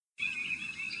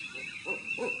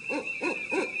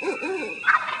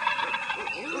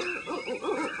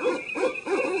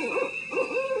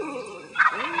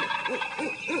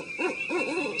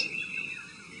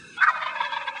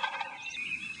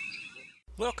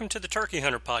Welcome to the Turkey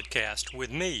Hunter Podcast with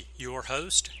me, your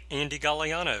host, Andy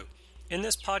Galliano. In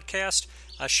this podcast,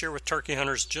 I share with turkey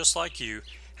hunters just like you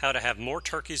how to have more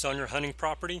turkeys on your hunting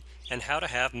property and how to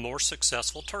have more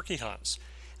successful turkey hunts.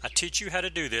 I teach you how to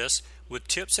do this with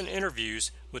tips and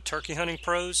interviews with turkey hunting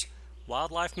pros,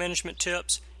 wildlife management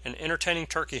tips, and entertaining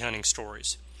turkey hunting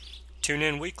stories. Tune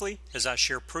in weekly as I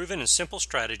share proven and simple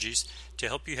strategies to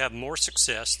help you have more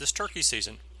success this turkey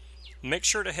season. Make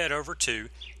sure to head over to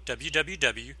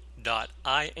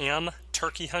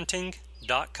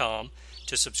www.iamturkeyhunting.com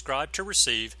to subscribe to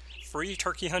receive free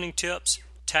turkey hunting tips,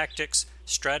 tactics,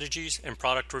 strategies, and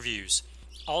product reviews.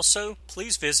 Also,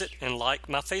 please visit and like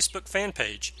my Facebook fan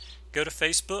page. Go to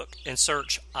Facebook and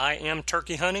search I Am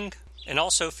Turkey Hunting, and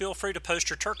also feel free to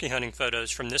post your turkey hunting photos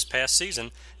from this past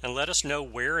season and let us know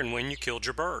where and when you killed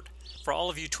your bird. For all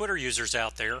of you Twitter users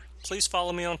out there, please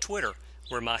follow me on Twitter,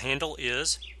 where my handle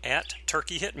is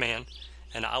 @TurkeyHitman,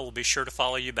 and I will be sure to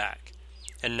follow you back.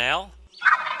 And now,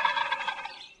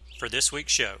 for this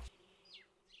week's show.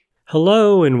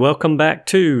 Hello, and welcome back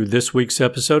to this week's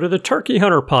episode of the Turkey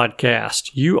Hunter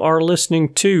Podcast. You are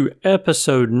listening to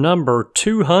episode number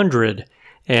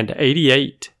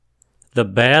 288. The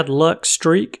bad luck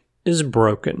streak is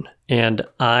broken, and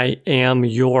I am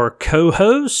your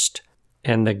co-host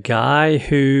and the guy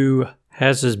who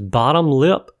has his bottom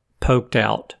lip poked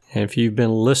out. And if you've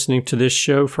been listening to this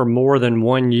show for more than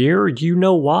 1 year, you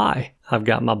know why I've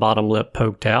got my bottom lip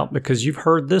poked out, because you've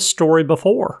heard this story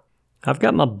before. I've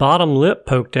got my bottom lip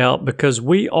poked out because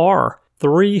we are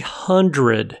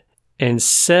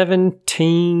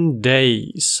 317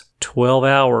 days, 12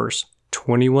 hours,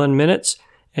 21 minutes,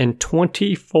 and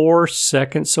 24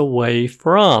 seconds away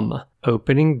from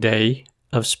opening day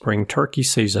of spring turkey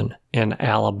season in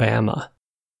Alabama.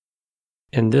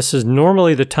 And this is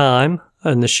normally the time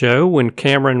in the show when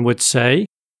Cameron would say,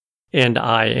 "And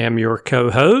I am your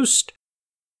co-host,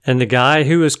 and the guy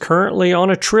who is currently on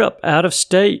a trip out of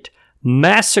state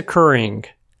massacring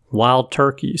wild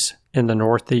turkeys in the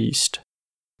Northeast."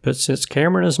 But since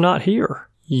Cameron is not here,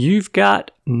 you've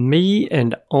got me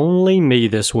and only me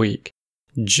this week,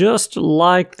 just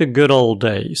like the good old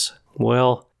days.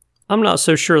 Well, I'm not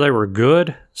so sure they were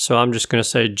good, so I'm just going to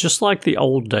say just like the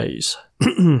old days.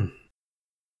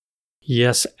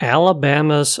 Yes,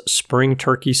 Alabama's spring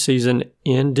turkey season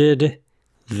ended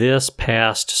this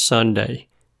past Sunday,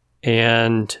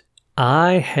 and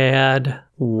I had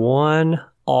one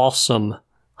awesome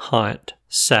hunt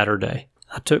Saturday.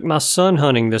 I took my son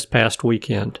hunting this past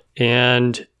weekend,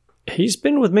 and he's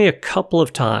been with me a couple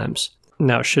of times.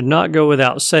 Now, it should not go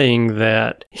without saying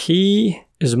that he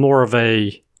is more of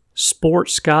a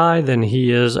sports guy than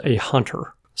he is a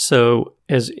hunter. So,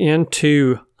 as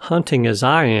into hunting as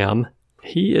I am,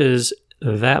 he is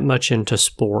that much into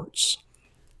sports.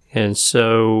 And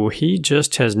so he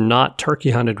just has not turkey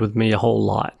hunted with me a whole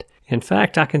lot. In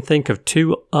fact, I can think of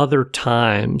 2 other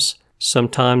times,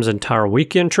 sometimes entire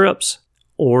weekend trips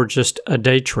or just a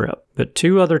day trip, but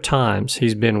 2 other times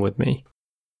he's been with me.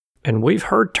 And we've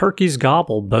heard turkeys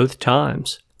gobble both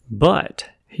times, but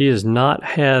he has not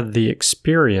had the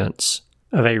experience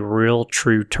of a real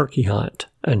true turkey hunt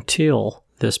until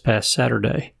this past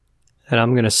Saturday. And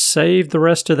I'm going to save the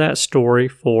rest of that story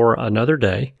for another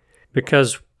day,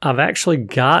 because I've actually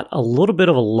got a little bit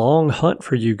of a long hunt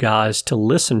for you guys to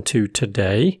listen to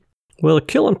today. Well, the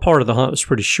killing part of the hunt was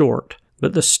pretty short,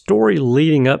 but the story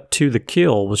leading up to the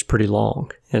kill was pretty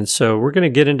long. And so we're going to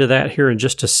get into that here in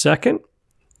just a second,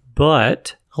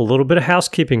 but a little bit of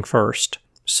housekeeping first.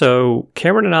 So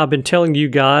Cameron and I have been telling you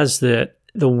guys that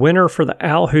the winner for the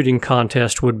owl hooting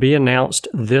contest would be announced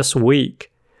this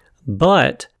week,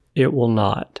 but it will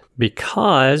not,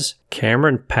 because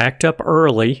Cameron packed up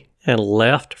early and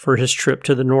left for his trip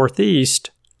to the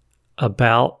Northeast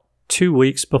about 2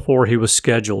 weeks before he was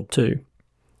scheduled to.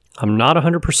 I'm not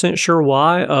 100% sure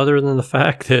why, other than the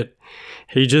fact that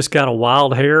he just got a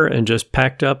wild hair and just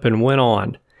packed up and went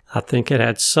on. I think it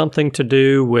had something to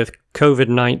do with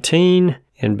COVID-19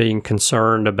 and being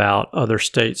concerned about other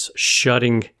states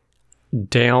shutting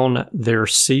down their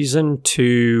season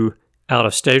to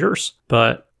out-of-staters.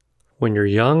 But when you're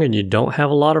young and you don't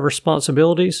have a lot of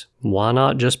responsibilities, why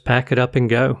not just pack it up and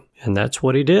go? And that's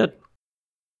what he did.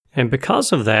 And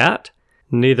because of that,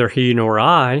 neither he nor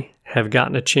I have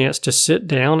gotten a chance to sit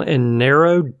down and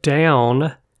narrow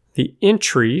down the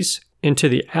entries into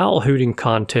the owl hooting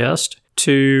contest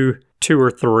to 2 or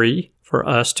 3 for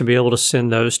us to be able to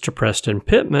send those to Preston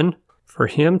Pittman for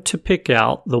him to pick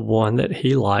out the one that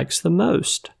he likes the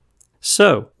most.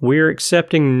 So, we're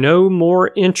accepting no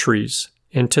more entries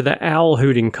into the owl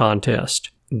hooting contest.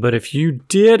 But if you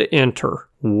did enter,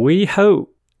 we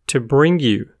hope to bring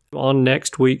you on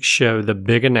next week's show the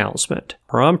big announcement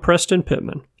from Preston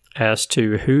Pittman as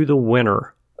to who the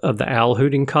winner of the owl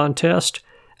hooting contest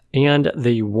and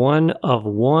the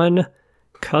one-of-one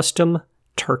custom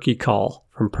turkey call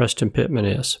from Preston Pittman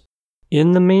is.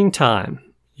 In the meantime,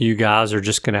 you guys are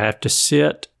just going to have to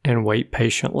sit and wait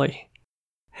patiently.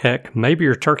 Heck, maybe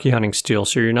you're turkey hunting still,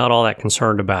 so you're not all that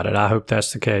concerned about it. I hope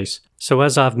that's the case. So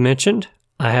as I've mentioned,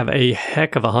 I have a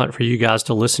heck of a hunt for you guys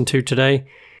to listen to today.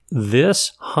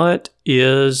 This hunt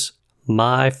is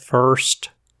my first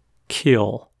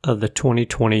kill of the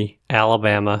 2020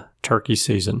 Alabama turkey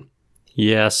season.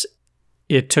 Yes,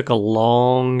 it took a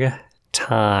long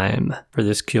time for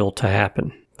this kill to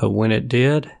happen, but when it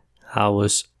did, I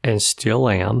was, and still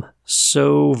am,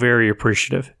 so very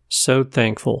appreciative, so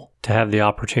thankful to have the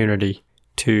opportunity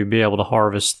to be able to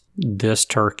harvest this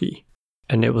turkey.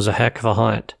 And it was a heck of a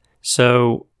hunt.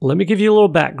 So let me give you a little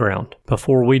background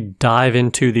before we dive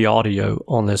into the audio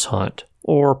on this hunt.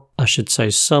 Or I should say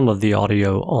some of the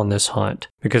audio on this hunt,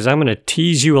 because I'm going to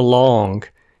tease you along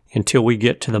until we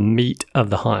get to the meat of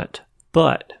the hunt.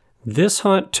 But this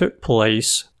hunt took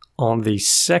place on the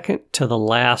second to the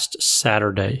last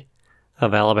Saturday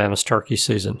of Alabama's turkey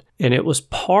season. And it was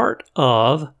part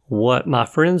of what my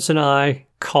friends and I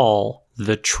call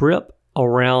the trip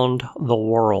around the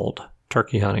world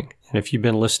turkey hunting. And if you've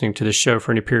been listening to this show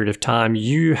for any period of time,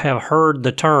 you have heard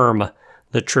the term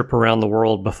the trip around the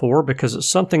world before, because it's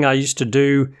something I used to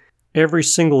do every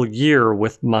single year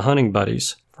with my hunting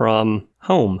buddies from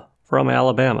home, from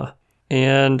Alabama.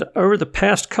 And over the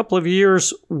past couple of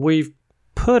years, we've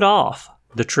put off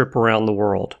the trip around the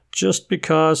world just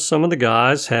because some of the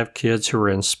guys have kids who are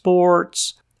in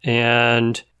sports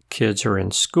and kids are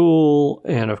in school.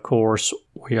 And of course,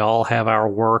 we all have our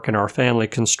work and our family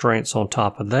constraints on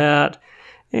top of that.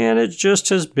 And it just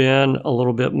has been a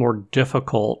little bit more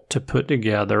difficult to put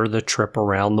together the trip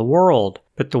around the world.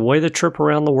 But the way the trip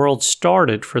around the world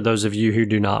started, for those of you who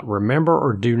do not remember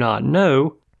or do not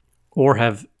know or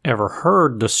have ever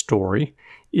heard the story,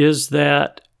 is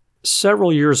that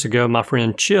several years ago, my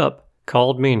friend Chip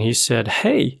called me and he said,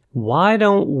 "Hey, why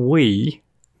don't we,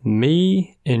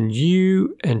 me and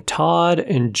you and Todd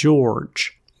and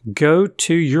George, go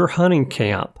to your hunting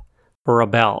camp for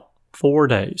about 4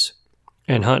 days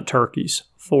and hunt turkeys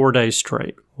 4 days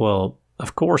straight?" Well,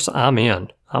 of course, I'm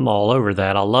in. I'm all over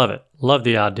that. I love it. Love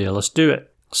the idea. Let's do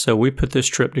it. So we put this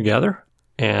trip together,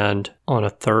 and on a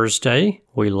Thursday,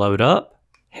 we load up,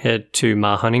 head to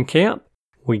my hunting camp.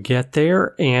 We get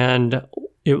there, and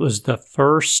it was the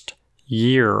first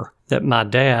year that my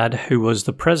dad, who was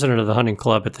the president of the hunting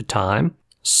club at the time,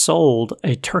 sold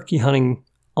a turkey hunting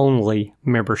only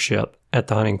membership at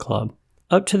the hunting club.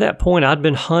 Up to that point, I'd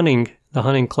been hunting the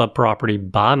hunting club property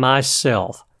by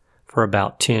myself for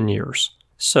about 10 years.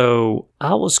 So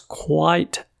I was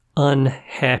quite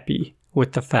unhappy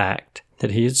with the fact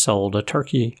that he had sold a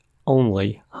turkey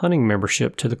only hunting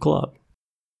membership to the club.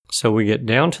 So we get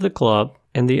down to the club,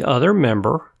 and the other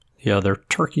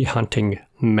turkey hunting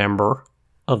member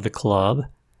of the club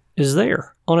is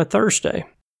there on a Thursday.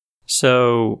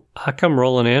 So I come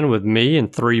rolling in with me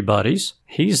and 3 buddies.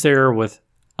 He's there with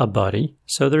a buddy.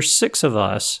 So there's 6 of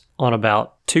us on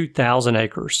about 2,000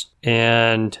 acres.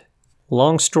 And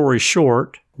long story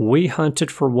short, we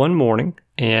hunted for one morning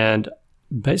and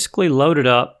basically loaded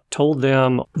up, told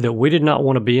them that we did not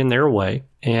want to be in their way,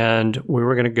 and we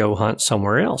were going to go hunt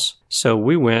somewhere else. So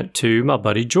we went to my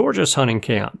buddy George's hunting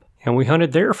camp, and we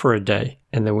hunted there for a day.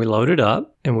 And then we loaded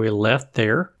up, and we left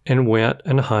there and went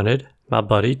and hunted my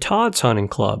buddy Todd's hunting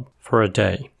club for a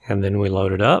day. And then we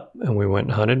loaded up, and we went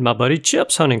and hunted my buddy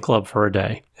Chip's hunting club for a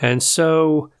day. And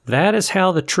so that is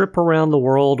how the trip around the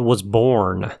world was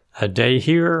born. A day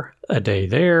here, a day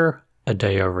there, a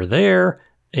day over there,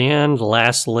 and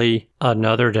lastly,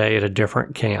 another day at a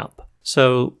different camp.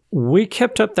 So we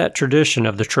kept up that tradition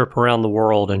of the trip around the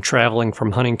world and traveling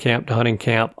from hunting camp to hunting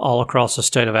camp all across the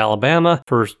state of Alabama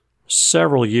for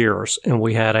several years, and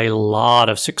we had a lot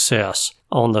of success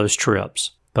on those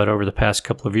trips. But over the past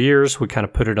couple of years, we kind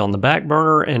of put it on the back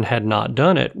burner and had not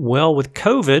done it. Well, with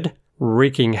COVID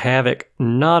wreaking havoc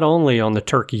not only on the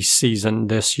turkey season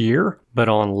this year, but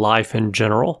on life in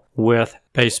general, with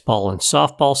baseball and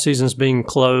softball seasons being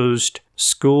closed,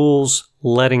 schools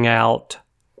letting out,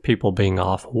 people being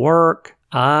off work,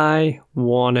 I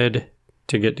wanted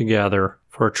to get together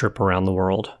for a trip around the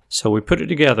world. So we put it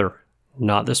together,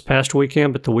 not this past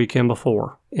weekend, but the weekend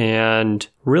before, and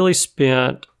really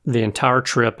spent the entire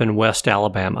trip in West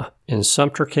Alabama, in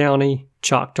Sumter County,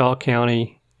 Choctaw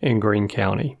County, and Greene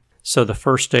County. So the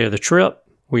first day of the trip,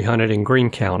 we hunted in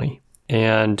Greene County,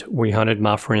 and we hunted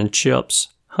my friend Chip's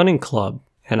hunting club.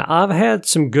 And I've had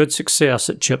some good success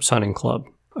at Chip's Hunting Club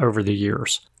over the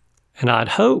years. And I'd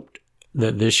hoped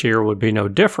that this year would be no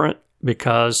different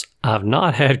because I've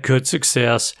not had good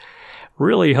success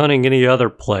really hunting any other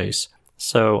place.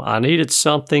 So I needed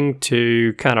something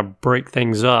to kind of break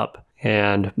things up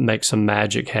and make some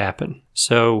magic happen.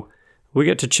 So we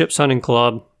get to Chip's Hunting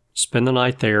Club, spend the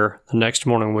night there. The next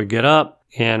morning we get up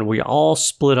and we all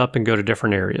split up and go to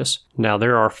different areas. Now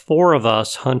there are 4 of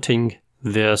us hunting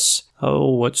this,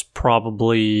 what's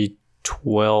probably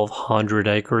 1,200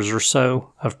 acres or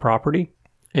so of property.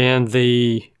 And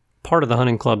the part of the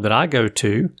hunting club that I go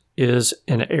to is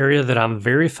an area that I'm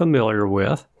very familiar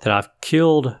with, that I've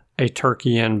killed a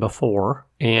turkey in before,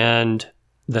 and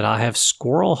that I have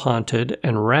squirrel hunted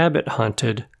and rabbit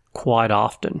hunted quite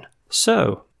often.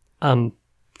 So I'm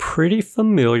pretty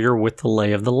familiar with the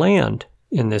lay of the land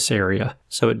in this area.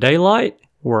 So at daylight,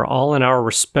 we're all in our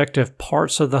respective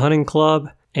parts of the hunting club,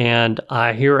 and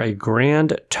I hear a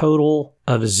grand total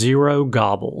of 0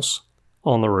 gobbles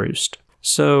on the roost.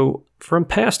 So from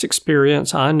past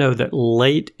experience, I know that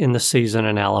late in the season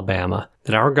in Alabama,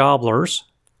 that our gobblers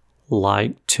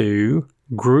like to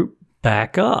group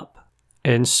back up.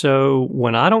 And so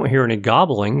when I don't hear any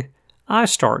gobbling, I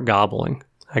start gobbling.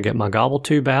 I get my gobble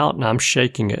tube out and I'm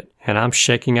shaking it. And I'm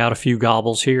shaking out a few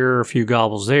gobbles here, a few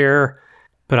gobbles there,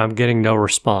 but I'm getting no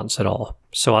response at all.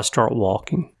 So I start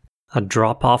walking. I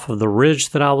drop off of the ridge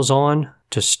that I was on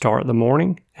to start the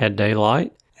morning at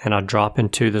daylight, and I drop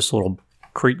into this little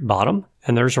creek bottom,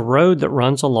 and there's a road that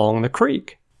runs along the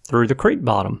creek, through the creek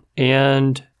bottom.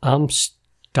 And I'm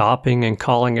stopping and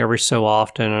calling every so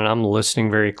often, and I'm listening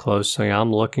very closely.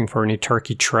 I'm looking for any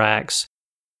turkey tracks,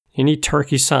 any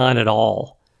turkey sign at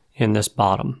all in this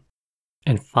bottom.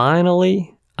 And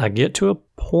finally, I get to a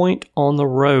point on the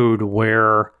road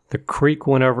where the creek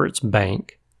went over its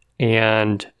bank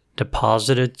and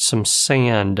deposited some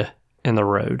sand in the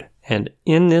road. And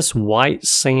in this white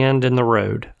sand in the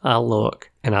road, I look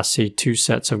and I see 2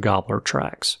 sets of gobbler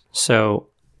tracks. So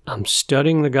I'm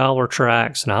studying the gobbler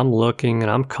tracks and I'm looking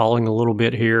and I'm calling a little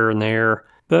bit here and there,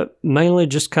 but mainly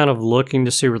just kind of looking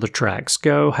to see where the tracks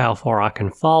go, how far I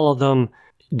can follow them.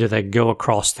 Do they go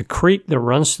across the creek that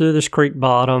runs through this creek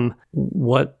bottom?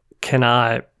 What can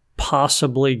I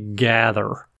possibly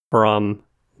gather from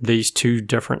these 2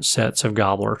 different sets of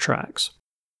gobbler tracks?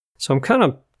 So I'm kind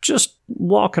of just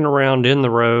walking around in the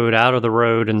road, out of the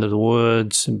road, into the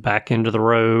woods, and back into the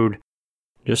road,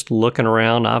 just looking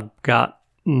around. I've got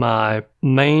my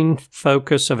main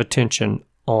focus of attention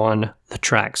on the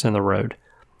tracks in the road.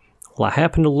 Well, I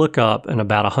happen to look up, and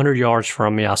about 100 yards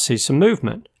from me, I see some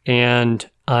movement. And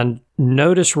I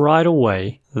notice right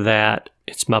away that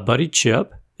it's my buddy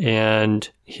Chip and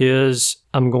his,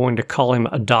 I'm going to call him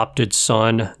adopted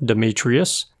son,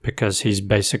 Demetrius, because he's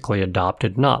basically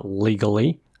adopted, not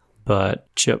legally,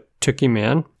 but Chip took him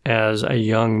in as a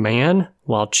young man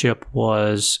while Chip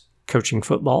was coaching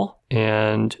football.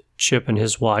 And Chip and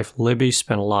his wife, Libby,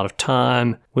 spent a lot of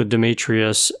time with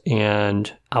Demetrius,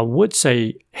 and I would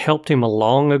say helped him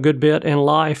along a good bit in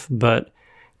life, but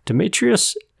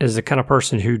Demetrius is the kind of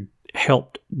person who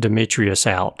helped Demetrius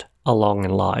out along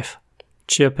in life.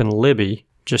 Chip and Libby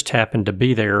just happened to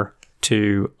be there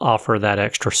to offer that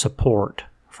extra support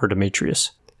for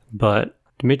Demetrius. But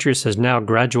Demetrius has now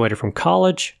graduated from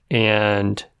college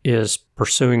and is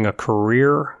pursuing a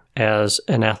career as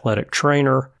an athletic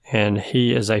trainer, and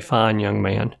he is a fine young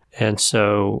man. And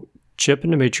so Chip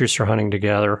and Demetrius are hunting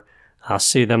together. I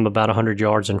see them about 100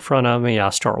 yards in front of me. I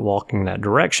start walking that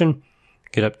direction,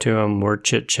 get up to them. We're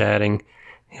chit-chatting.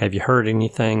 Have you heard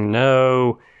anything?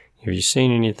 No. Have you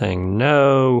seen anything?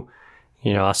 No.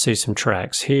 You know, I see some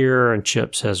tracks here. And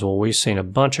Chip says, well, we've seen a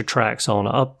bunch of tracks on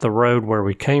up the road where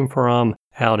we came from,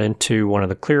 out into one of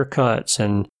the clear cuts.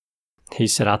 And he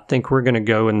said, I think we're going to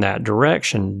go in that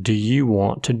direction. Do you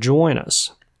want to join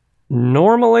us?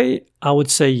 Normally, I would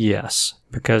say yes,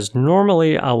 because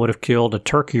normally I would have killed a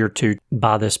turkey or 2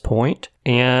 by this point,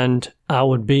 and I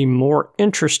would be more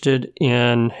interested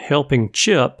in helping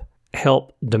Chip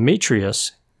help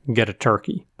Demetrius get a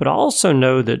turkey. But I also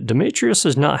know that Demetrius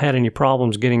has not had any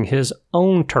problems getting his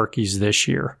own turkeys this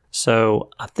year. So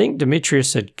I think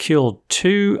Demetrius had killed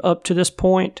 2 up to this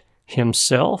point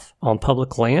himself on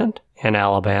public land in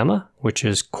Alabama, which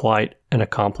is quite an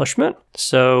accomplishment.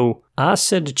 So I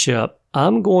said to Chip,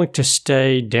 I'm going to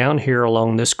stay down here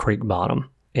along this creek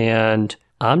bottom, and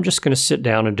I'm just going to sit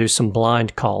down and do some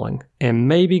blind calling and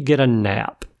maybe get a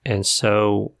nap. And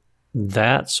so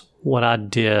that's what I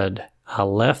did. I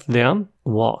left them,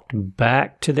 walked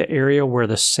back to the area where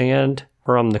the sand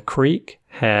from the creek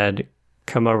had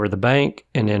come over the bank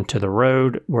and into the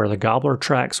road where the gobbler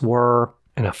tracks were,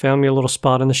 and I found me a little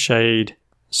spot in the shade,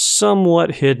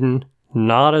 somewhat hidden,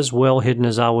 not as well hidden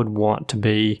as I would want to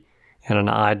be in an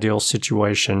ideal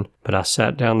situation, but I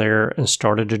sat down there and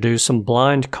started to do some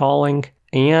blind calling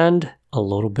and a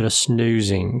little bit of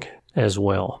snoozing as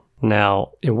well.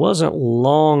 Now, it wasn't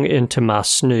long into my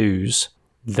snooze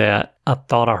that I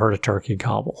thought I heard a turkey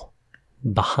gobble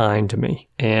behind me,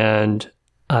 and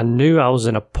I knew I was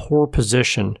in a poor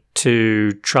position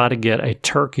to try to get a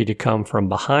turkey to come from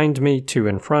behind me to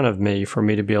in front of me for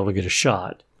me to be able to get a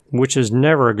shot, which is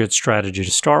never a good strategy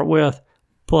to start with.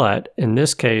 But in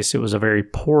this case, it was a very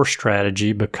poor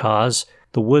strategy because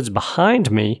the woods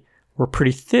behind me were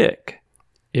pretty thick.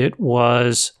 It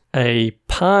was a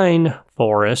pine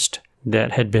forest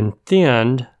that had been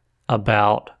thinned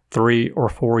about 3 or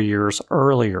 4 years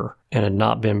earlier and had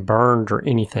not been burned or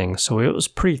anything, so it was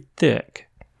pretty thick.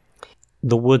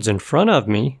 The woods in front of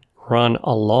me run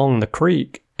along the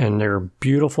creek, and they're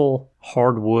beautiful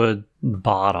hardwood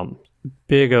bottoms,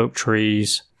 big oak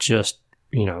trees, just,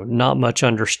 not much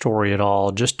understory at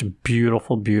all, just a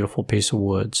beautiful, beautiful piece of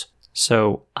woods.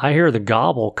 So I hear the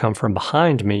gobble come from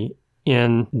behind me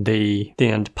in the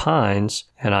thinned pines,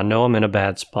 and I know I'm in a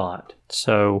bad spot.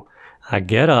 So I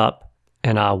get up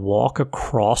and I walk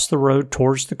across the road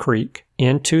towards the creek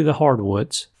into the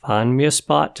hardwoods, find me a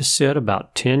spot to sit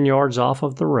about 10 yards off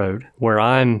of the road where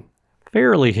I'm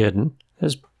fairly hidden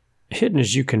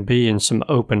as you can be in some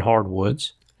open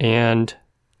hardwoods, and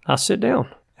I sit down.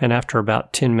 And after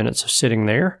about 10 minutes of sitting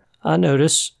there, I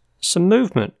notice some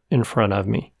movement in front of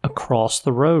me across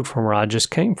the road from where I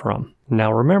just came from.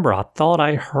 Now remember, I thought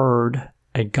I heard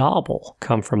a gobble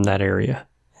come from that area,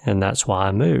 and that's why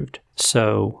I moved.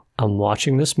 So I'm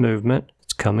watching this movement.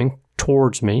 It's coming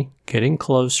towards me, getting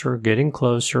closer,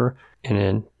 and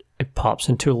then it pops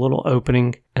into a little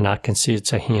opening, and I can see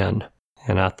it's a hen.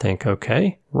 And I think,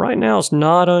 okay, right now it's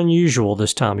not unusual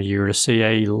this time of year to see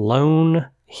a lone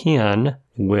hen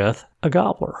with a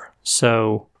gobbler.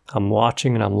 So I'm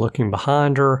watching and I'm looking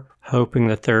behind her, hoping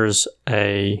that there's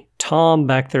a tom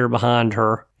back there behind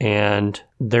her, and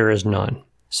there is none.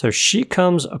 So she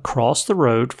comes across the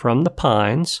road from the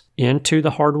pines into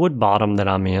the hardwood bottom that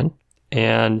I'm in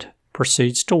and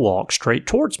proceeds to walk straight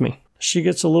towards me. She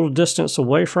gets a little distance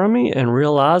away from me and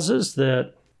realizes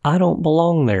that I don't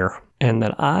belong there and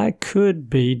that I could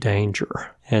be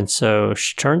danger. And so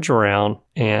she turns around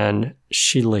and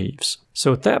she leaves.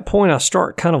 So at that point, I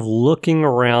start kind of looking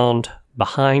around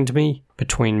behind me,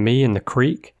 between me and the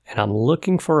creek, and I'm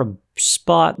looking for a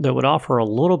spot that would offer a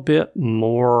little bit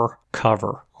more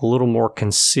cover, a little more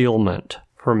concealment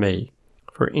for me,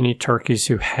 for any turkeys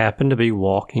who happen to be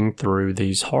walking through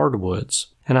these hardwoods.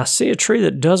 And I see a tree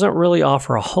that doesn't really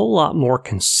offer a whole lot more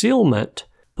concealment,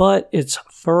 but it's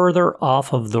further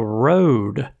off of the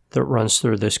road that runs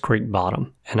through this creek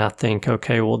bottom. And I think,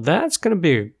 okay, well, that's going to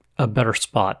be a better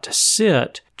spot to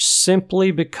sit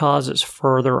simply because it's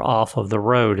further off of the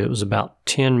road. It was about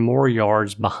 10 more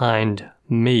yards behind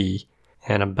me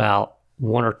and about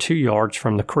 1 or 2 yards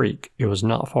from the creek. It was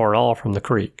not far at all from the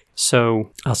creek.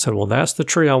 So I said, well, that's the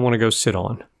tree I want to go sit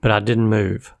on. But I didn't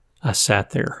move. I sat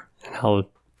there and I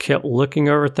kept looking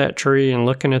over at that tree and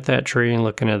looking at that tree and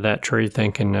looking at that tree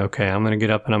thinking, okay, I'm going to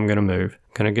get up and I'm going to move.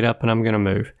 I'm going to get up and I'm going to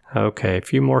move. Okay, a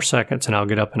few more seconds and I'll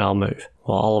get up and I'll move.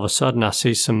 Well, all of a sudden I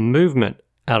see some movement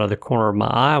out of the corner of my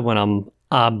eye when I'm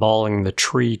eyeballing the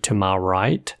tree to my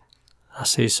right. I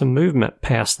see some movement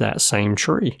past that same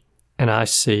tree. And I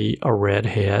see a red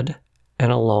head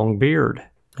and a long beard.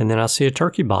 And then I see a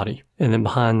turkey body. And then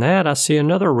behind that, I see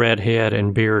another red head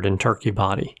and beard and turkey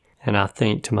body. And I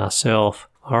think to myself,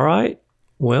 all right,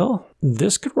 well,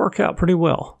 this could work out pretty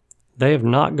well. They have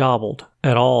not gobbled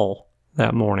at all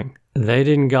that morning. They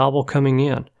didn't gobble coming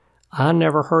in. I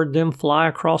never heard them fly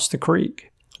across the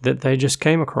creek that they just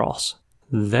came across.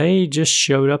 They just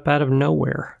showed up out of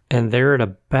nowhere. And they're at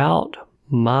about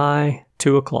my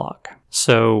 2 o'clock.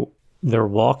 So they're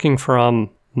walking from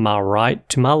my right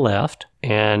to my left.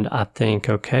 And I think,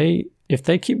 okay, if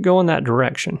they keep going that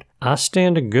direction, I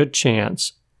stand a good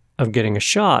chance of getting a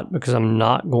shot because I'm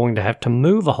not going to have to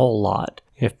move a whole lot.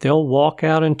 If they'll walk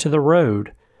out into the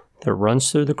road that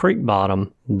runs through the creek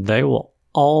bottom, they will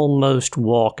almost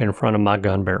walk in front of my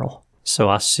gun barrel. So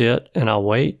I sit and I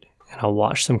wait and I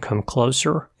watch them come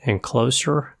closer and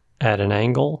closer at an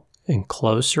angle and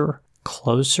closer.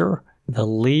 The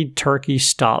lead turkey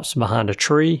stops behind a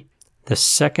tree. The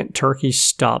second turkey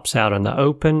stops out in the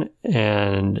open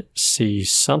and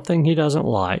sees something he doesn't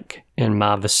like in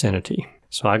my vicinity.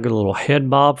 So I get a little head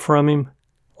bob from him,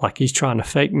 like he's trying to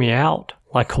fake me out,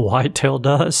 like a whitetail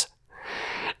does.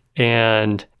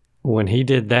 And when he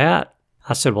did that,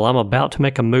 I said, well, I'm about to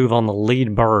make a move on the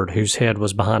lead bird whose head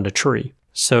was behind a tree.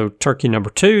 So turkey number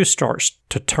 2 starts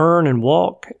to turn and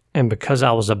walk, and because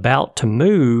I was about to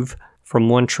move from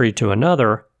one tree to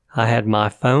another, I had my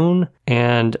phone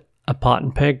and a pot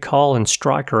and peg call and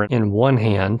striker in one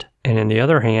hand, and in the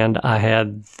other hand, I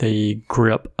had the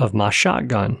grip of my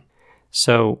shotgun.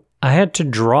 So I had to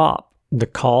drop the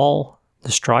call,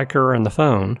 the striker, and the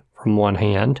phone from one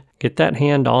hand, get that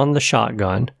hand on the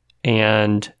shotgun,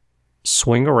 and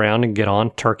swing around and get on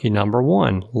turkey number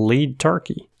 1, lead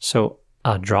turkey. So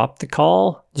I dropped the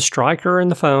call, the striker,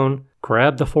 and the phone,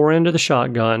 grab the fore end of the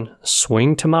shotgun,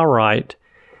 swing to my right,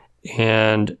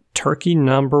 and turkey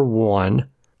number 1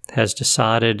 has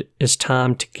decided it's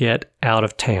time to get out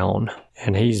of town.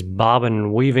 And he's bobbing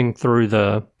and weaving through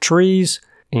the trees,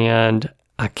 and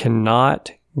I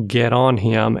cannot get on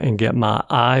him and get my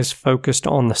eyes focused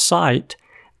on the sight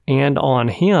and on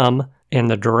him and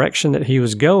the direction that he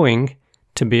was going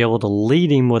to be able to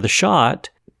lead him with a shot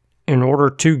in order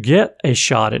to get a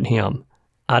shot at him.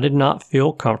 I did not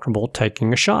feel comfortable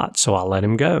taking a shot, so I let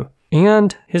him go.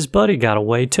 And his buddy got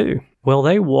away too. Well,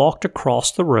 they walked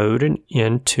across the road and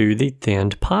into the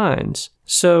thinned pines.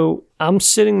 So I'm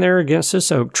sitting there against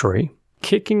this oak tree,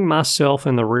 kicking myself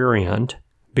in the rear end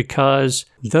because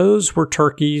those were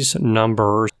turkeys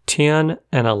numbers 10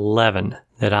 and 11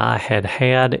 that I had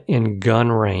had in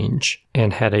gun range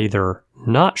and had either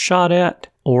not shot at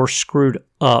or screwed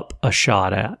up a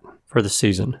shot at for the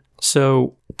season.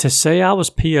 So to say I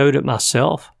was PO'd at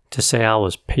myself, to say I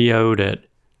was PO'd at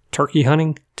turkey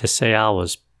hunting, to say I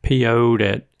was PO'd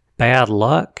at bad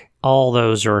luck, all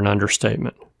those are an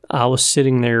understatement. I was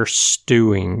sitting there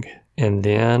stewing, and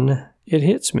then it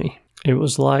hits me. It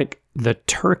was like the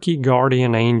turkey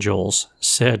guardian angels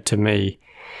said to me,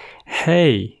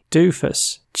 hey,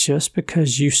 doofus, just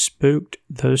because you spooked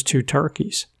those 2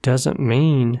 turkeys doesn't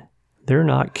mean they're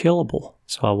not killable.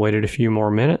 So I waited a few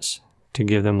more minutes to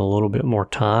give them a little bit more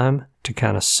time to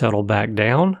kind of settle back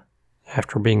down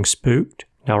after being spooked.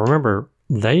 Now remember,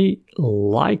 they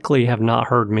likely have not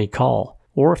heard me call,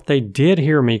 or if they did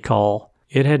hear me call,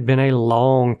 it had been a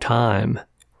long time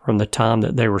from the time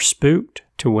that they were spooked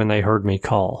to when they heard me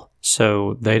call.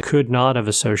 So they could not have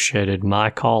associated my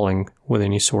calling with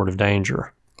any sort of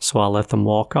danger. So I let them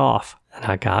walk off, and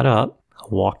I got up, I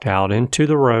walked out into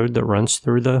the road that runs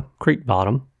through the creek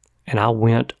bottom, and I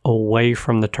went away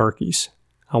from the turkeys.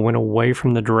 I went away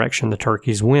from the direction the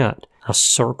turkeys went. I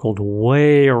circled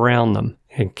way around them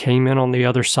and came in on the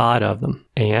other side of them.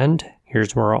 And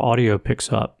here's where our audio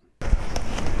picks up.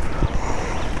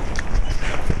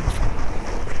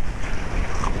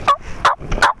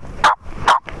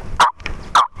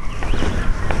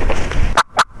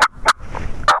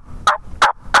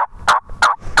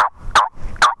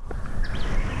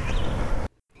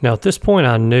 Now at this point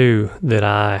I knew that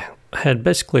I had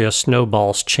basically a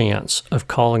snowball's chance of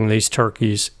calling these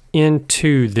turkeys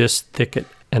into this thicket.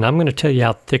 And I'm going to tell you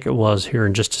how thick it was here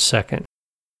in just a second.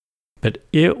 But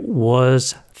it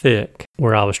was thick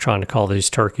where I was trying to call these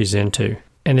turkeys into.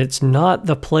 And it's not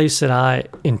the place that I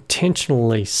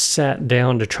intentionally sat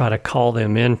down to try to call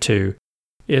them into.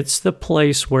 It's the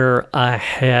place where I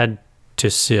had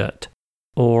to sit,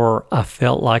 or I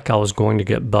felt like I was going to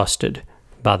get busted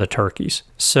by the turkeys.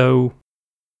 So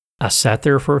I sat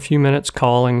there for a few minutes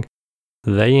calling.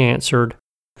 They answered.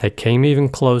 They came even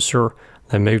closer.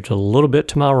 They moved a little bit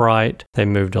to my right. They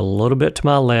moved a little bit to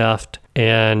my left.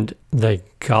 And they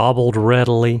gobbled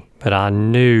readily. But I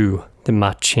knew that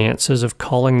my chances of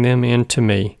calling them into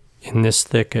me in this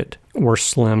thicket were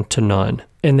slim to none.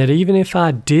 And that even if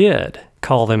I did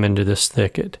call them into this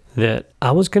thicket, that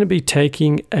I was going to be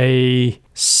taking a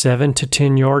 7 to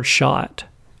 10 yard shot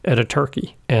at a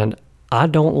turkey. And I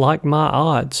don't like my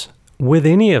odds with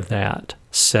any of that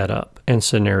setup and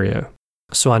scenario.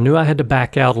 So I knew I had to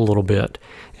back out a little bit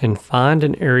and find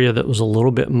an area that was a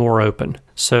little bit more open.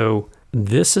 So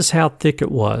this is how thick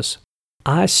it was.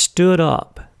 I stood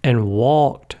up and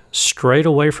walked straight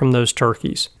away from those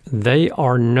turkeys. They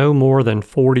are no more than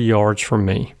 40 yards from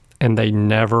me, and they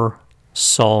never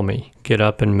saw me get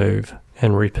up and move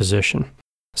and reposition.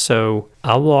 So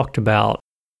I walked about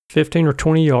 15 or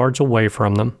 20 yards away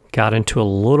from them, got into a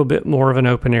little bit more of an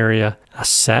open area. I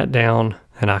sat down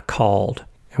and I called.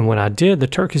 And when I did, the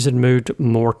turkeys had moved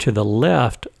more to the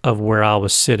left of where I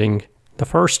was sitting the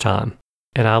first time.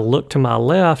 And I looked to my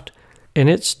left, and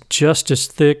it's just as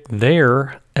thick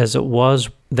there as it was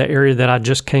the area that I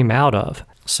just came out of.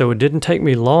 So it didn't take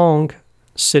me long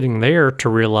sitting there to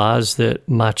realize that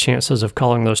my chances of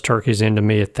calling those turkeys into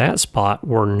me at that spot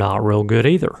were not real good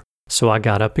either. So I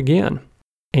got up again.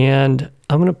 And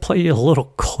I'm going to play you a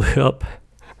little clip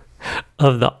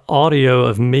of the audio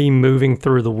of me moving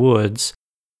through the woods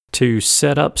to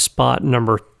set up spot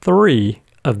number 3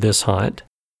 of this hunt.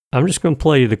 I'm just going to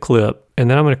play you the clip, and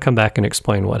then I'm going to come back and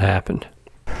explain what happened.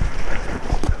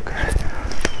 Okay.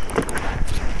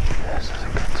 This is a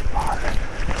good spot.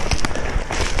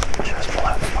 Just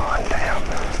below the pond dam.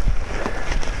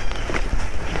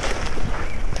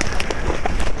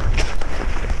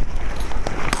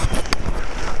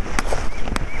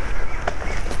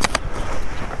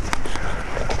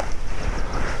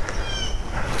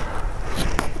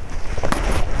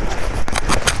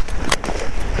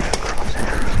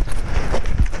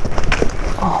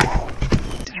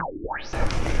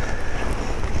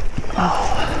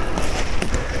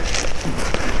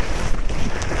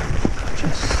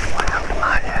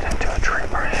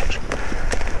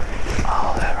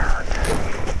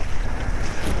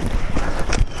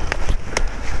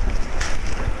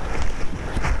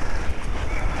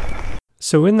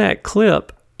 So in that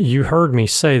clip, you heard me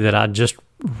say that I just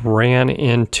ran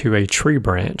into a tree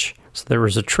branch. So there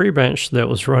was a tree branch that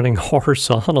was running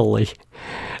horizontally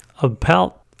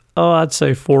about, I'd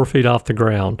say 4 feet off the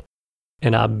ground.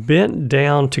 And I bent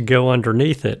down to go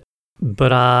underneath it,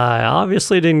 but I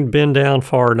obviously didn't bend down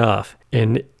far enough.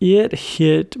 And it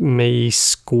hit me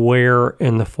square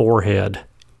in the forehead.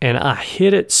 And I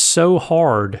hit it so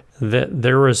hard that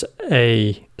there was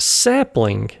a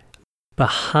sapling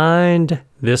behind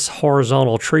this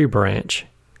horizontal tree branch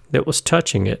that was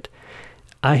touching it.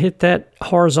 I hit that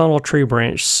horizontal tree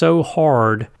branch so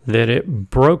hard that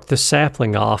it broke the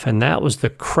sapling off, and that was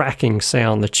the cracking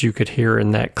sound that you could hear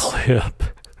in that clip.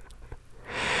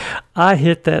 I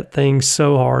hit that thing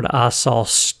so hard I saw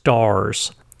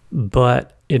stars,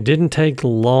 but it didn't take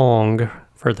long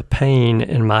for the pain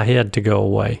in my head to go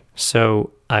away.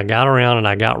 So I got around and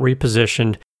I got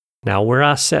repositioned. Now, where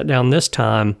I sat down this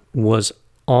time was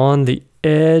on the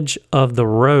edge of the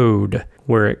road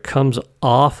where it comes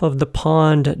off of the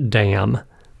pond dam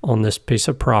on this piece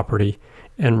of property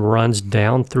and runs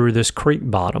down through this creek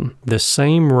bottom. The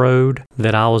same road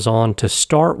that I was on to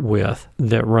start with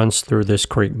that runs through this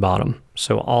creek bottom.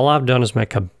 So all I've done is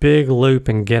make a big loop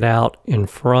and get out in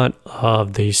front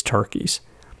of these turkeys.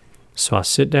 So I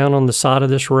sit down on the side of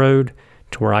this road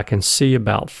to where I can see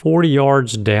about 40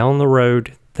 yards down the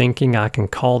road, thinking I can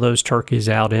call those turkeys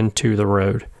out into the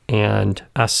road. And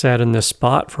I sat in this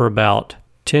spot for about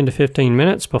 10 to 15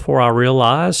 minutes before I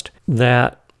realized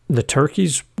that the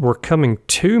turkeys were coming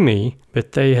to me,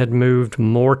 but they had moved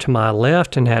more to my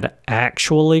left and had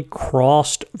actually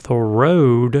crossed the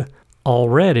road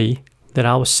already that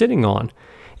I was sitting on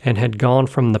and had gone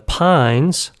from the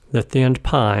pines, the thinned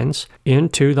pines,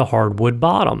 into the hardwood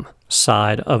bottom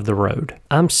side of the road.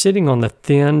 I'm sitting on the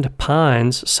thinned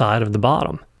pines side of the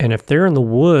bottom. And if they're in the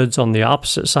woods on the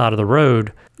opposite side of the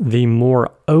road, the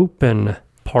more open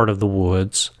part of the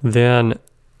woods, then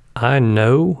I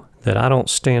know that I don't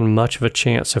stand much of a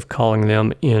chance of calling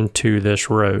them into this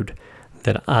road,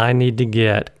 that I need to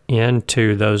get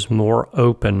into those more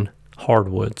open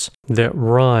hardwoods that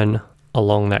run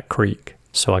along that creek.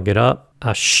 So I get up,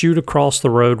 I shoot across the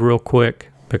road real quick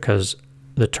because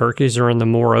the turkeys are in the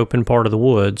more open part of the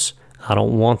woods. I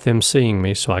don't want them seeing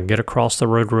me, so I get across the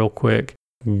road real quick,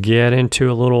 get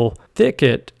into a little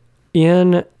thicket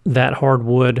in that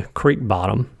hardwood creek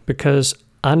bottom because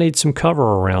I need some cover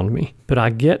around me. But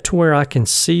I get to where I can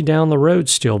see down the road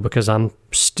still because I'm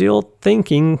still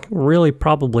thinking, really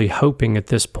probably hoping at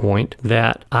this point,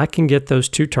 that I can get those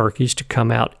 2 turkeys to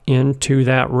come out into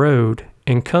that road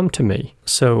and come to me.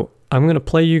 So I'm going to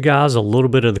play you guys a little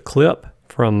bit of the clip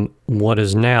from what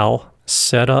is now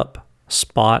set up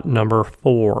spot number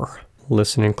 4.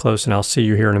 Listen in close and I'll see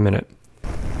you here in a minute.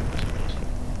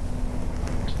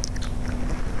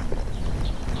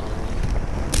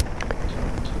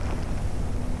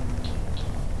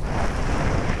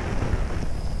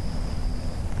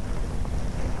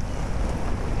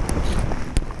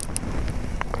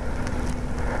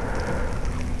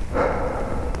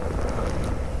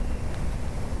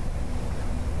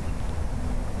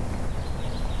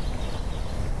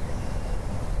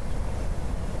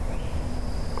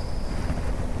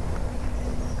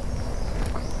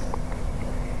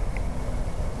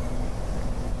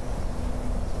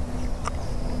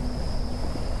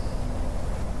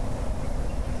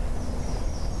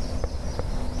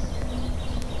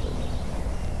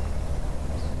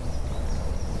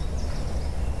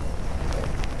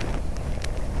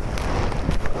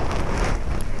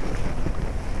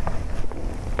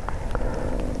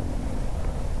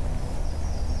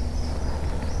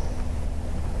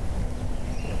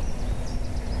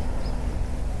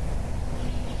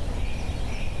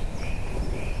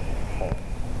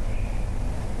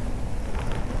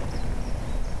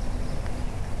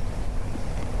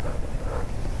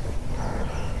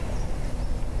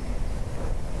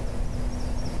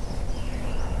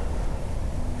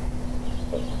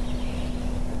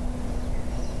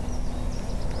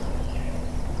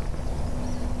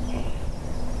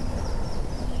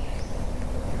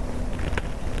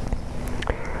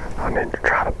 I need to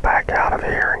try to back out of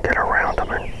here and get around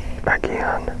them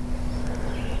again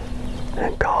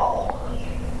and call.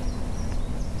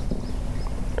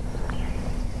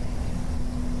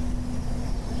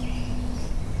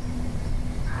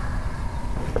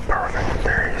 Perfect.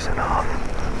 There he's enough.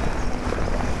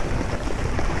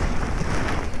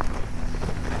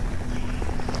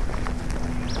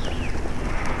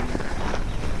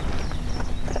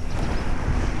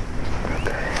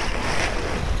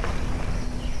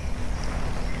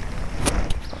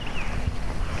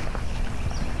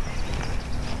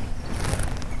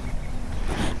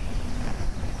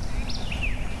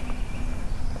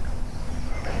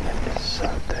 So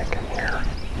thick in here.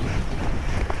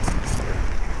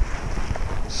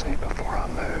 Let's see before I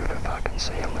move if I can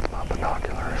see him with my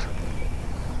binoculars.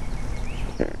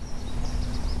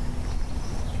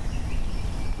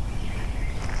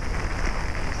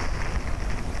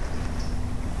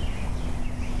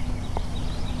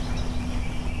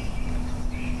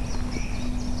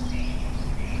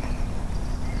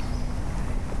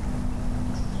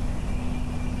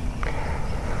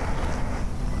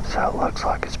 So it looks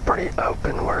like it's pretty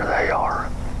open where they are.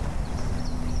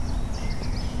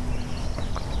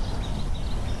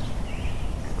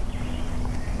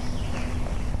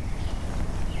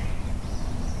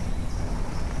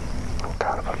 I'm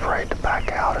kind of afraid to back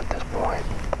out at this point.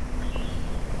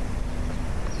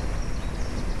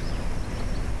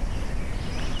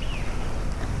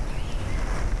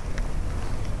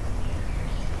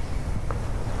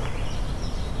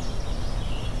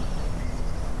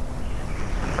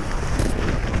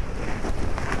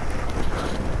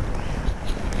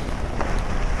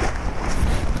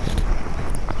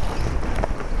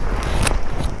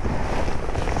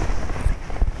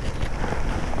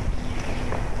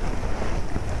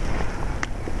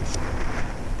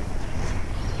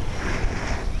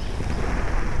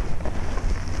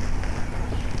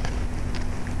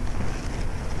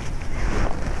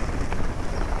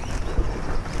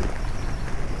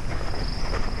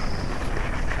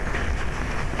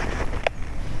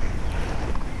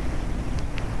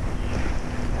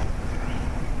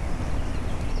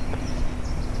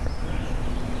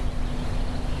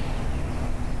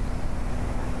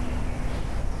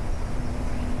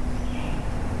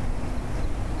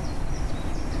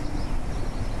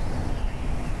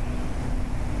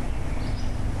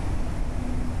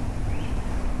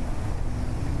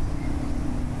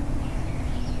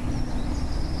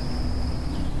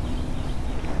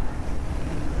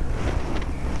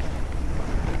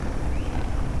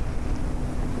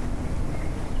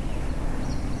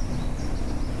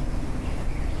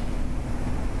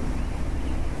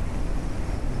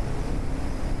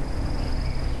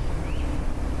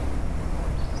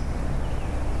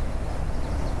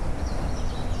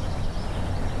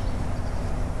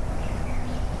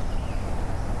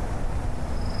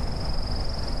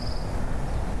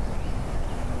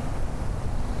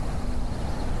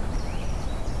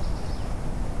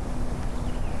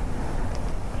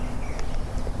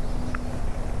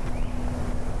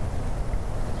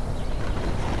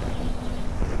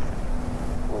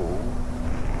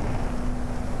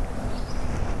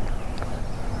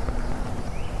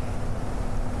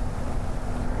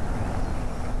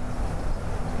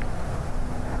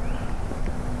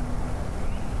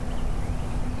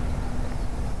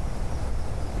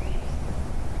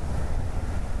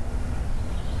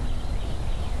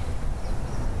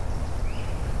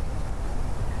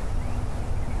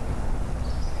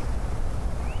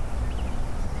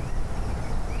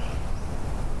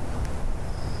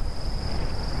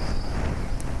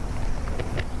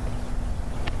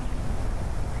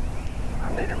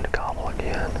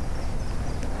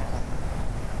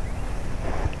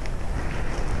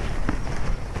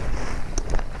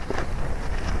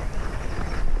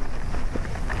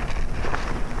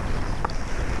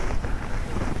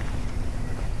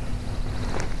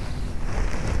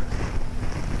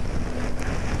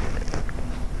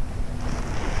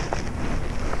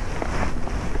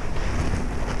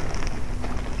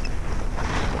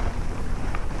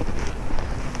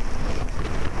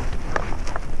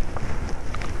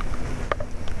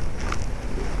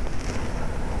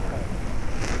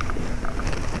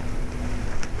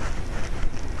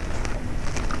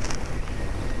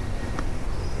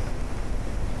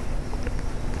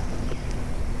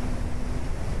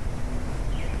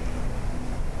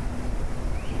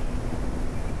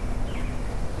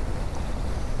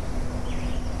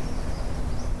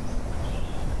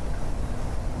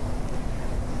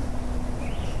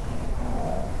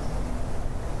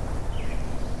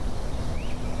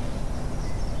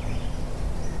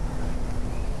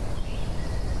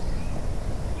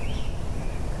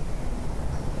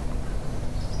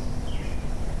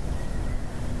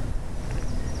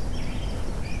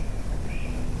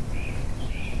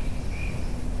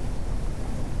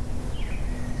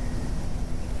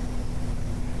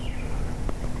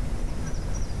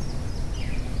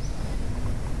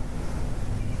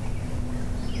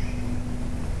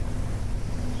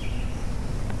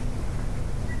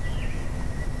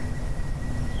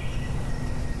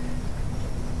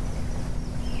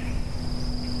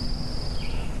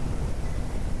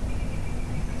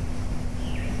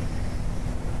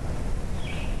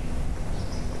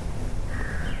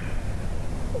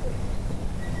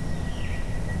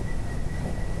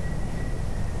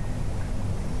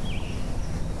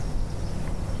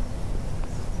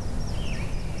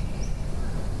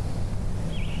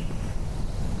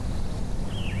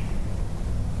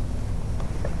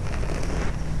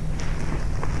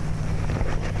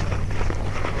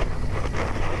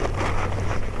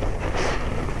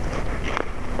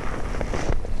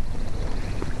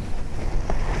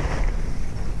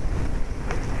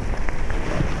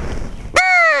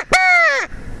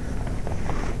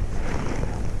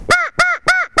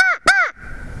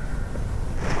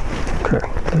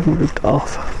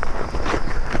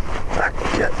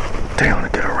 down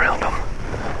and get around them.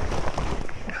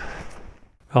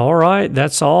 All right,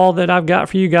 that's all that I've got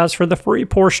for you guys for the free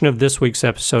portion of this week's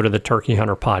episode of the Turkey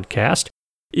Hunter Podcast.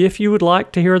 If you would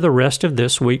like to hear the rest of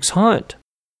this week's hunt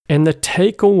and the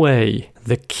takeaway,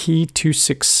 the key to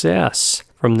success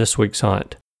from this week's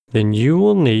hunt, then you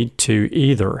will need to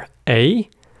either A,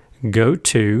 go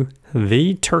to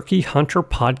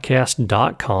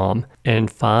theturkeyhunterpodcast.com and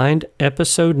find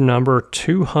episode number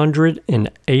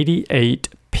 288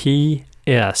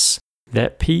 PS.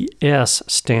 That PS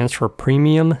stands for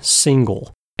Premium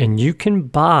Single. And you can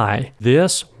buy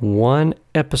this one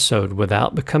episode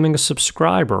without becoming a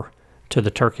subscriber to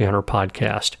the Turkey Hunter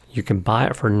Podcast. You can buy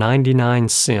it for 99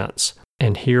 cents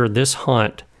and hear this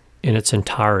hunt in its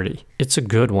entirety. It's a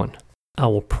good one. I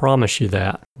will promise you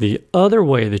that. The other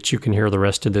way that you can hear the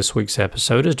rest of this week's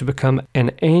episode is to become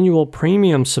an annual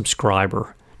premium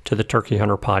subscriber to the Turkey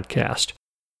Hunter Podcast.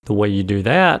 The way you do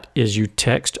that is you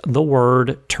text the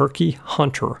word Turkey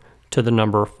Hunter to the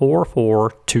number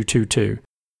 44222.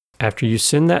 After you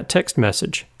send that text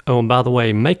message, oh, and by the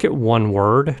way, make it one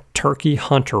word, Turkey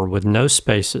Hunter with no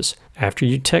spaces. After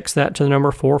you text that to the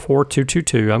number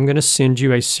 44222, I'm going to send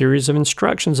you a series of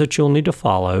instructions that you'll need to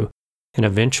follow. And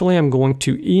eventually I'm going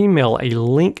to email a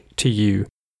link to you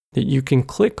that you can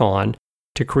click on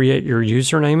to create your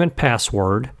username and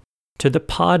password to the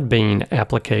Podbean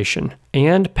application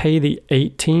and pay the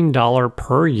 $18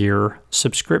 per year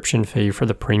subscription fee for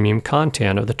the premium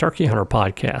content of the Turkey Hunter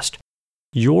Podcast.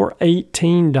 Your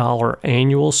 $18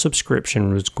 annual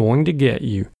subscription is going to get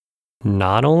you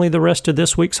not only the rest of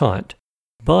this week's hunt,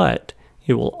 but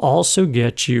it will also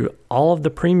get you all of the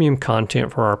premium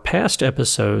content for our past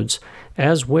episodes,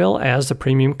 as well as the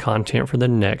premium content for the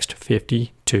next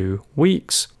 52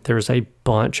 weeks. There's a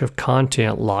bunch of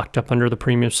content locked up under the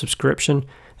premium subscription,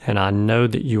 and I know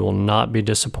that you will not be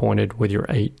disappointed with your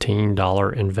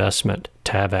 $18 investment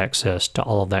to have access to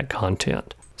all of that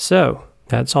content. So,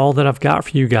 that's all that I've got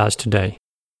for you guys today.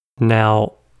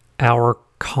 Now, our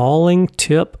calling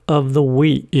tip of the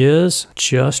week is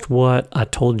just what I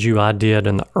told you I did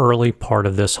in the early part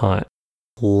of this hunt.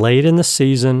 Late in the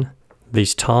season,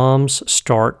 these toms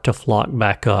start to flock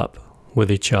back up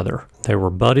with each other. They were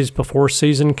buddies before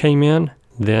season came in.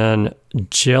 Then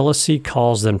jealousy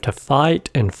caused them to fight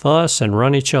and fuss and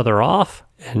run each other off.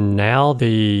 And now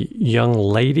the young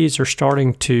ladies are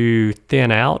starting to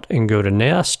thin out and go to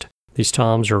nest. These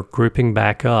toms are grouping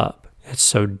back up. And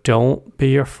so don't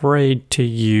be afraid to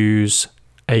use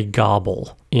a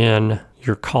gobble in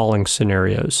your calling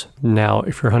scenarios. Now,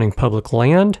 if you're hunting public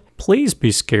land, please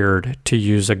be scared to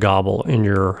use a gobble in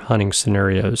your hunting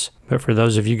scenarios. But for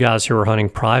those of you guys who are hunting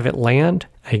private land,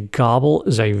 a gobble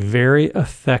is a very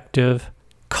effective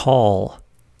call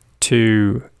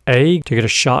to A, to get a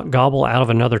shot gobble out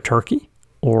of another turkey,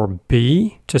 or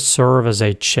B, to serve as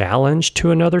a challenge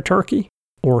to another turkey,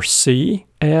 or C,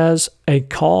 as a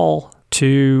call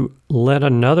to let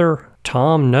another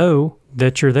tom know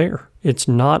that you're there. It's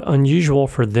not unusual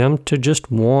for them to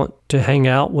just want to hang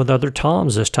out with other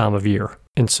toms this time of year.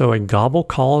 And so a gobble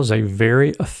call is a very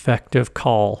effective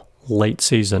call late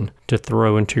season to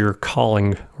throw into your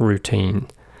calling routine.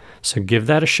 So give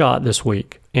that a shot this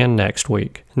week and next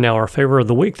week. Now, our favor of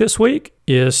the week this week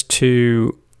is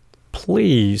to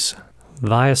please,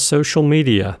 via social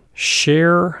media,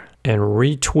 share and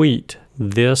retweet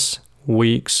this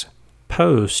week's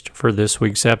post for this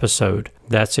week's episode.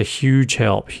 That's a huge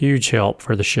help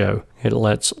for the show. It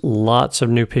lets lots of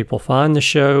new people find the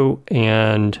show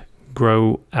and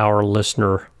grow our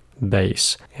listener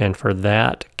base. And for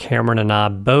that, Cameron and I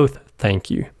both thank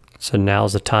you. So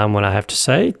now's the time when I have to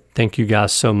say thank you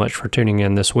guys so much for tuning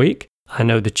in this week. I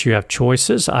know that you have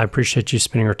choices. I appreciate you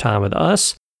spending your time with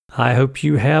us. I hope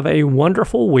you have a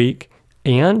wonderful week,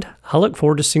 and I look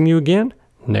forward to seeing you again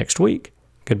next week.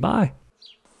 Goodbye.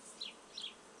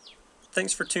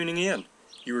 Thanks for tuning in.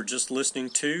 You were just listening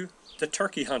to the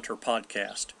Turkey Hunter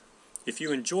Podcast. If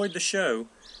you enjoyed the show,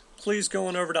 please go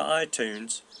on over to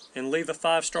iTunes and leave a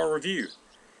 5-star review.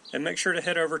 And make sure to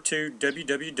head over to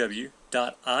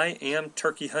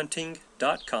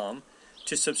www.iamturkeyhunting.com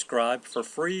to subscribe for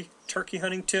free turkey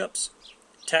hunting tips,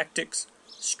 tactics,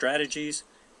 strategies,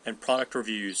 and product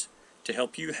reviews to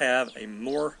help you have a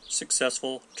more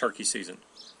successful turkey season.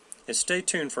 And stay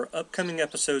tuned for upcoming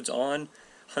episodes on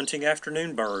hunting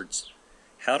afternoon birds,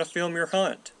 how to film your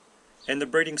hunt, and the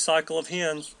breeding cycle of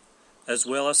hens, as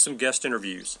well as some guest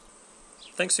interviews.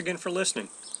 Thanks again for listening.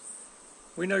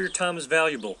 We know your time is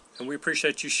valuable, and we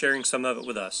appreciate you sharing some of it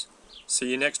with us.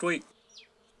 See you next week.